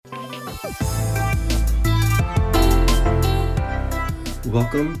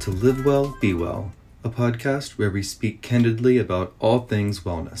Welcome to Live Well, Be Well, a podcast where we speak candidly about all things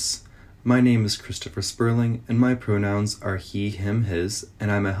wellness. My name is Christopher Sperling, and my pronouns are he, him, his, and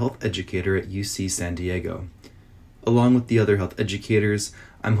I'm a health educator at UC San Diego. Along with the other health educators,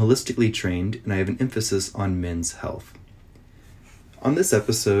 I'm holistically trained and I have an emphasis on men's health. On this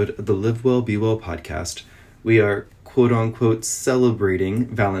episode of the Live Well, Be Well podcast, we are quote-unquote celebrating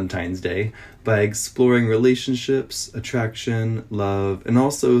Valentine's Day by exploring relationships, attraction, love, and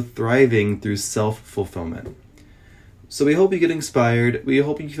also thriving through self-fulfillment. So we hope you get inspired, we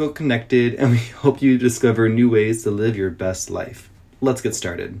hope you feel connected, and we hope you discover new ways to live your best life. Let's get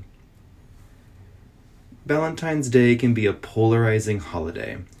started. Valentine's Day can be a polarizing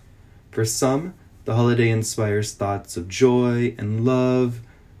holiday. For some, the holiday inspires thoughts of joy and love.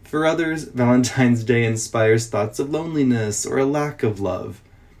 For others, Valentine's Day inspires thoughts of loneliness or a lack of love.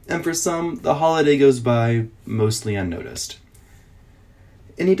 And for some, the holiday goes by mostly unnoticed.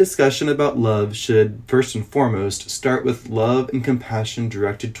 Any discussion about love should, first and foremost, start with love and compassion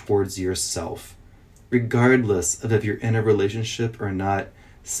directed towards yourself. Regardless of if you're in a relationship or not,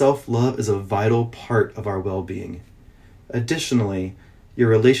 self-love is a vital part of our well-being. Additionally, your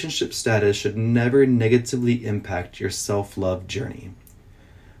relationship status should never negatively impact your self-love journey.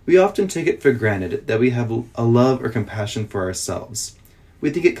 We often take it for granted that we have a love or compassion for ourselves.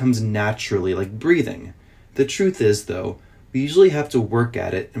 We think it comes naturally, like breathing. The truth is, though, we usually have to work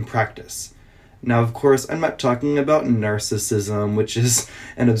at it and practice. Now, of course, I'm not talking about narcissism, which is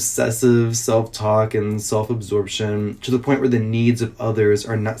an obsessive self-talk and self-absorption to the point where the needs of others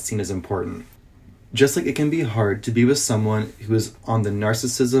are not seen as important. Just like it can be hard to be with someone who is on the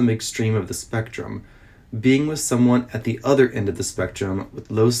narcissism extreme of the spectrum, being with someone at the other end of the spectrum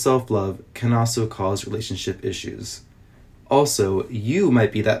with low self-love can also cause relationship issues. Also, you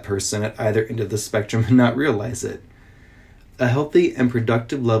might be that person at either end of the spectrum and not realize it. A healthy and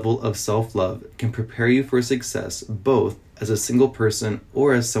productive level of self-love can prepare you for success both as a single person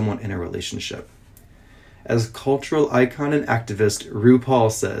or as someone in a relationship. As cultural icon and activist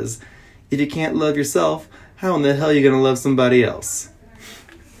RuPaul says, if you can't love yourself, how in the hell are you going to love somebody else?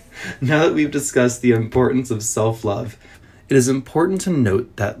 Now that we've discussed the importance of self-love, it is important to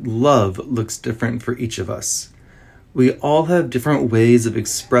note that love looks different for each of us. We all have different ways of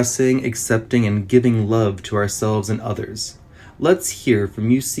expressing, accepting, and giving love to ourselves and others. Let's hear from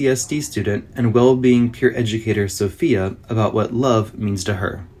UCSD student and well-being peer educator Sophia about what love means to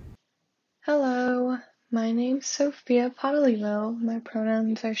her. Hello, my name's Sophia Padalilo. My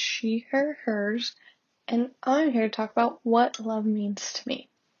pronouns are she, her, hers, and I'm here to talk about what love means to me.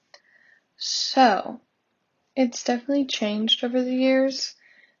 So, it's definitely changed over the years.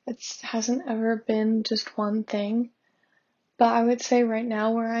 It hasn't ever been just one thing. But I would say right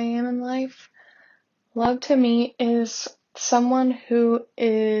now where I am in life, love to me is someone who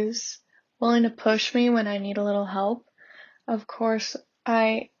is willing to push me when I need a little help. Of course,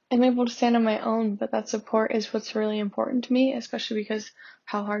 I am able to stand on my own, but that support is what's really important to me, especially because of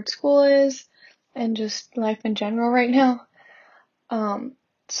how hard school is and just life in general right now.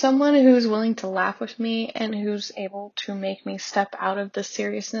 Someone who's willing to laugh with me and who's able to make me step out of the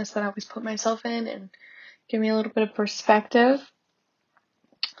seriousness that I always put myself in and give me a little bit of perspective.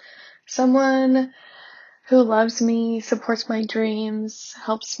 Someone who loves me, supports my dreams,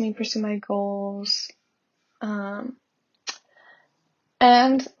 helps me pursue my goals.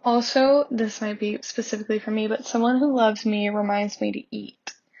 And also, this might be specifically for me, but someone who loves me reminds me to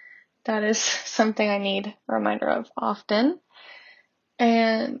eat. That is something I need a reminder of often.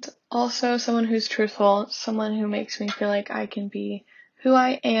 And also someone who's truthful, someone who makes me feel like I can be who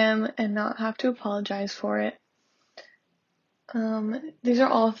I am and not have to apologize for it. These are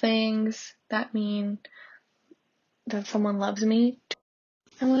all things that mean that someone loves me.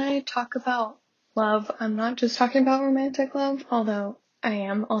 And when I talk about love, I'm not just talking about romantic love, although I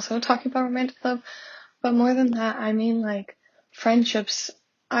am also talking about romantic love, but more than that, I mean like friendships.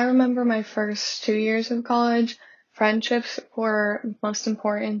 I remember my first 2 years of college, friendships were the most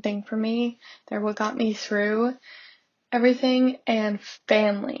important thing for me. They're what got me through everything, and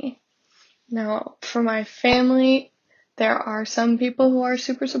family. Now, for my family, there are some people who are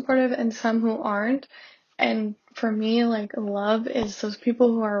super supportive and some who aren't. And for me, like, love is those people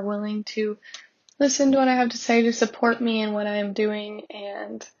who are willing to listen to what I have to say, to support me in what I am doing.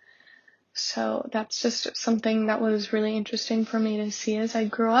 And so that's just something that was really interesting for me to see as I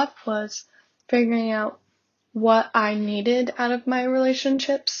grew up, was figuring out what I needed out of my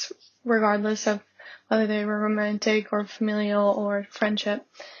relationships, regardless of whether they were romantic or familial or friendship,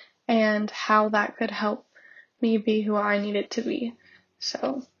 and how that could help me be who I needed to be.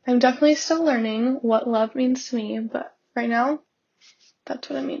 So I'm definitely still learning what love means to me, but right now That's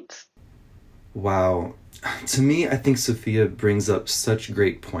what it means. Wow. To me, I think Sophia brings up such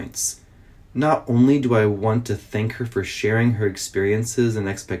great points. Not only do I want to thank her for sharing her experiences and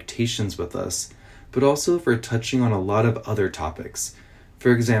expectations with us, but also for touching on a lot of other topics.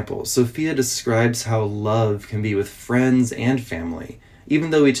 For example, Sophia describes how love can be with friends and family,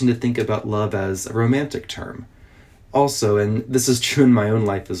 even though we tend to think about love as a romantic term. Also, and this is true in my own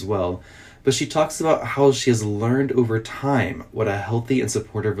life as well, but she talks about how she has learned over time what a healthy and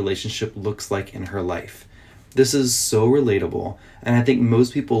supportive relationship looks like in her life. This is so relatable, and I think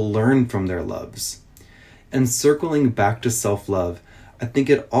most people learn from their loves. And circling back to self love, I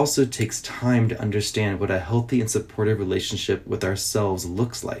think it also takes time to understand what a healthy and supportive relationship with ourselves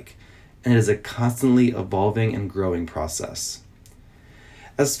looks like, and it is a constantly evolving and growing process.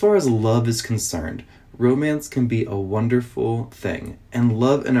 As far as love is concerned, romance can be a wonderful thing, and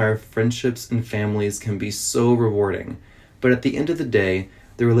love in our friendships and families can be so rewarding. But at the end of the day,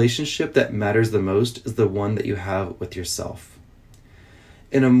 the relationship that matters the most is the one that you have with yourself.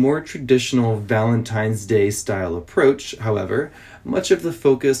 In a more traditional Valentine's Day style approach, however, much of the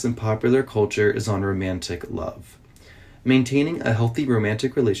focus in popular culture is on romantic love. Maintaining a healthy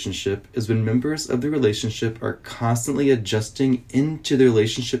romantic relationship is when members of the relationship are constantly adjusting into the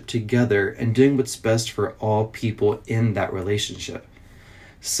relationship together and doing what's best for all people in that relationship.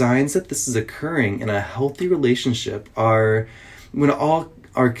 Signs that this is occurring in a healthy relationship are when all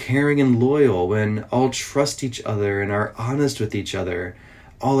are caring and loyal, when all trust each other and are honest with each other,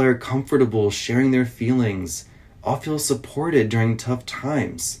 all are comfortable sharing their feelings, all feel supported during tough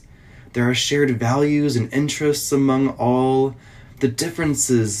times. There are shared values and interests among all. The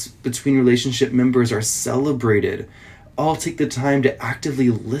differences between relationship members are celebrated. All take the time to actively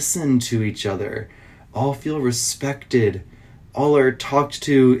listen to each other. All feel respected. All are talked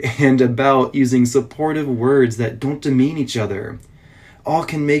to and about using supportive words that don't demean each other. All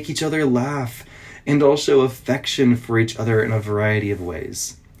can make each other laugh, and all show affection for each other in a variety of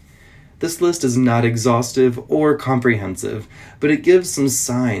ways. This list is not exhaustive or comprehensive, but it gives some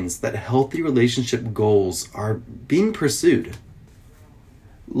signs that healthy relationship goals are being pursued.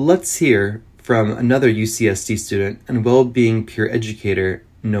 Let's hear from another UCSD student and well-being peer educator,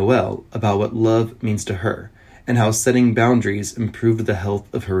 Noelle, about what love means to her and how setting boundaries improved the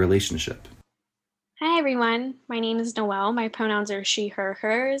health of her relationship. Hi everyone, my name is Noelle. My pronouns are she, her,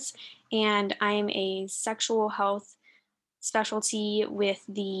 hers, and I'm a sexual health specialty with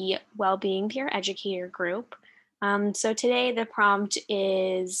the Wellbeing Peer Educator Group. So today the prompt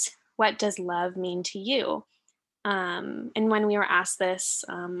is, what does love mean to you? And when we were asked this,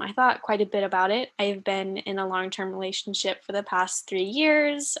 I thought quite a bit about it. I've been in a long-term relationship for the past 3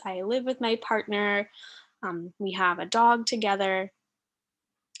 years. I live with my partner. We have a dog together.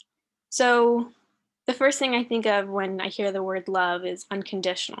 So the first thing I think of when I hear the word love is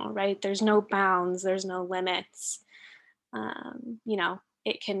unconditional, right? There's no bounds, there's no limits.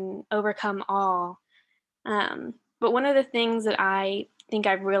 It can overcome all. But one of the things that I think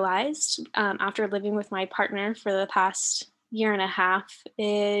I've realized after living with my partner for the past year and a half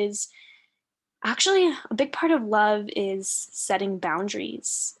is actually a big part of love is setting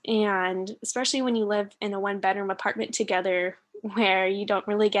boundaries. And especially when you live in a one bedroom apartment together where you don't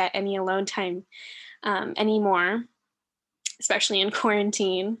really get any alone time anymore, especially in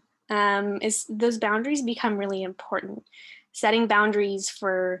quarantine, is those boundaries become really important. Setting boundaries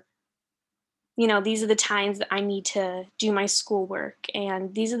for, these are the times that I need to do my schoolwork,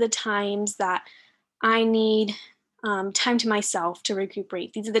 and these are the times that I need time to myself to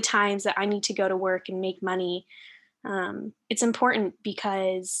recuperate. These are the times that I need to go to work and make money. It's important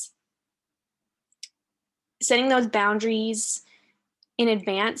because setting those boundaries in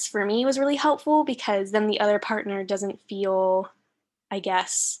advance for me was really helpful, because then the other partner doesn't feel, I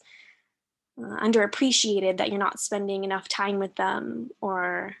guess, underappreciated, that you're not spending enough time with them,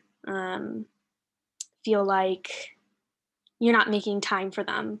 or feel like you're not making time for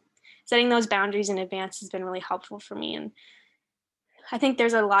them. Setting those boundaries in advance has been really helpful for me. And I think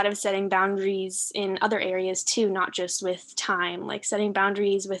there's a lot of setting boundaries in other areas too, not just with time, like setting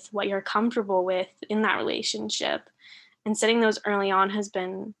boundaries with what you're comfortable with in that relationship. And setting those early on has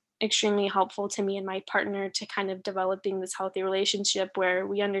been extremely helpful to me and my partner to kind of developing this healthy relationship where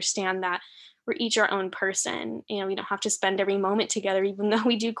we understand that we're each our own person and we don't have to spend every moment together, even though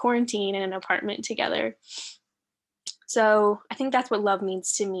we do quarantine in an apartment together. So I think that's what love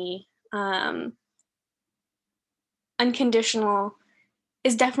means to me. Unconditional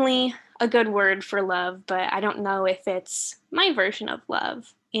is definitely a good word for love, but I don't know if it's my version of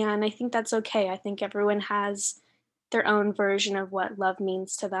love. And I think that's okay. I think everyone has their own version of what love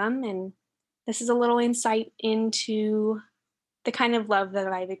means to them. And this is a little insight into the kind of love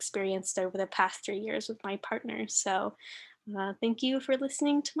that I've experienced over the past 3 years with my partner. So thank you for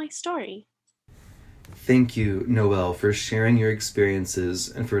listening to my story. Thank you, Noelle, for sharing your experiences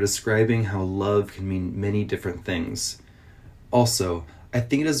and for describing how love can mean many different things. Also, I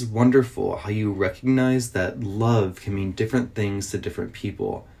think it is wonderful how you recognize that love can mean different things to different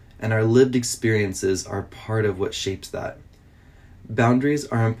people, and our lived experiences are part of what shapes that. Boundaries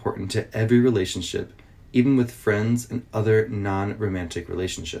are important to every relationship, even with friends and other non-romantic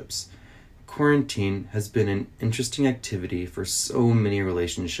relationships. Quarantine has been an interesting activity for so many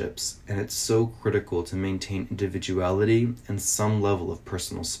relationships, and it's so critical to maintain individuality and some level of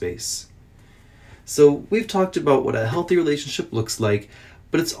personal space. So we've talked about what a healthy relationship looks like,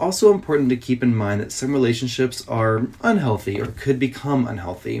 but it's also important to keep in mind that some relationships are unhealthy or could become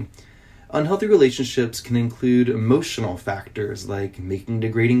unhealthy. Unhealthy relationships can include emotional factors like making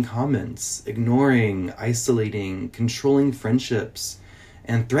degrading comments, ignoring, isolating, controlling friendships,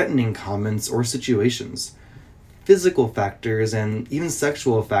 and threatening comments or situations. Physical factors and even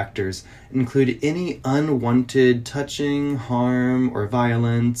sexual factors include any unwanted touching, harm, or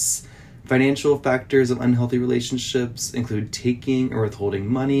violence. Financial factors of unhealthy relationships include taking or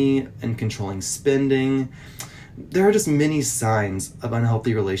withholding money and controlling spending. There are just many signs of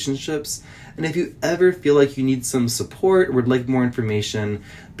unhealthy relationships, and if you ever feel like you need some support or would like more information,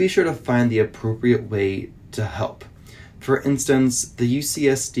 be sure to find the appropriate way to help. For instance, the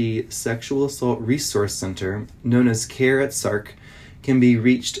UCSD Sexual Assault Resource Center, known as CARE at SARC, can be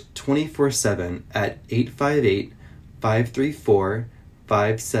reached 24/7 at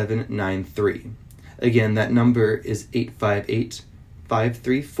 858-534-5793. Again, that number is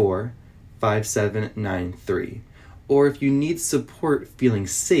 858-534-5793. Or if you need support feeling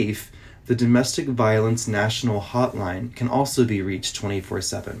safe, the Domestic Violence National Hotline can also be reached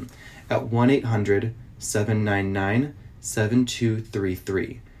 24/7 at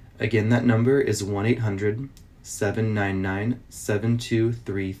 1-800-799-7233. Again, that number is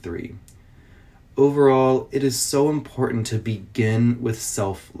 1-800-799-7233. Overall, it is so important to begin with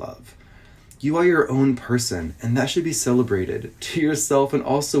self-love. You are your own person, and that should be celebrated to yourself and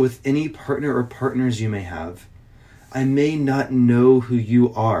also with any partner or partners you may have. I may not know who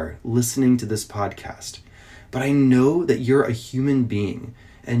you are listening to this podcast, but I know that you're a human being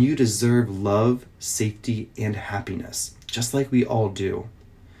and you deserve love, safety, and happiness, just like we all do.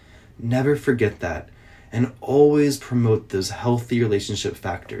 Never forget that, and always promote those healthy relationship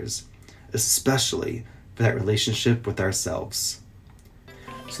factors, especially for that relationship with ourselves.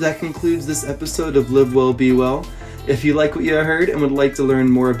 So that concludes this episode of Live Well, Be Well. If you like what you heard and would like to learn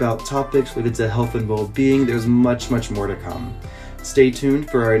more about topics related to health and well-being, there's much more to come. Stay tuned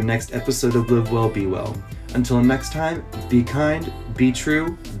for our next episode of Live Well, Be Well. Until next time, be kind, be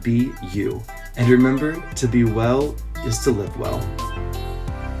true, be you. And remember, to be well is to live well.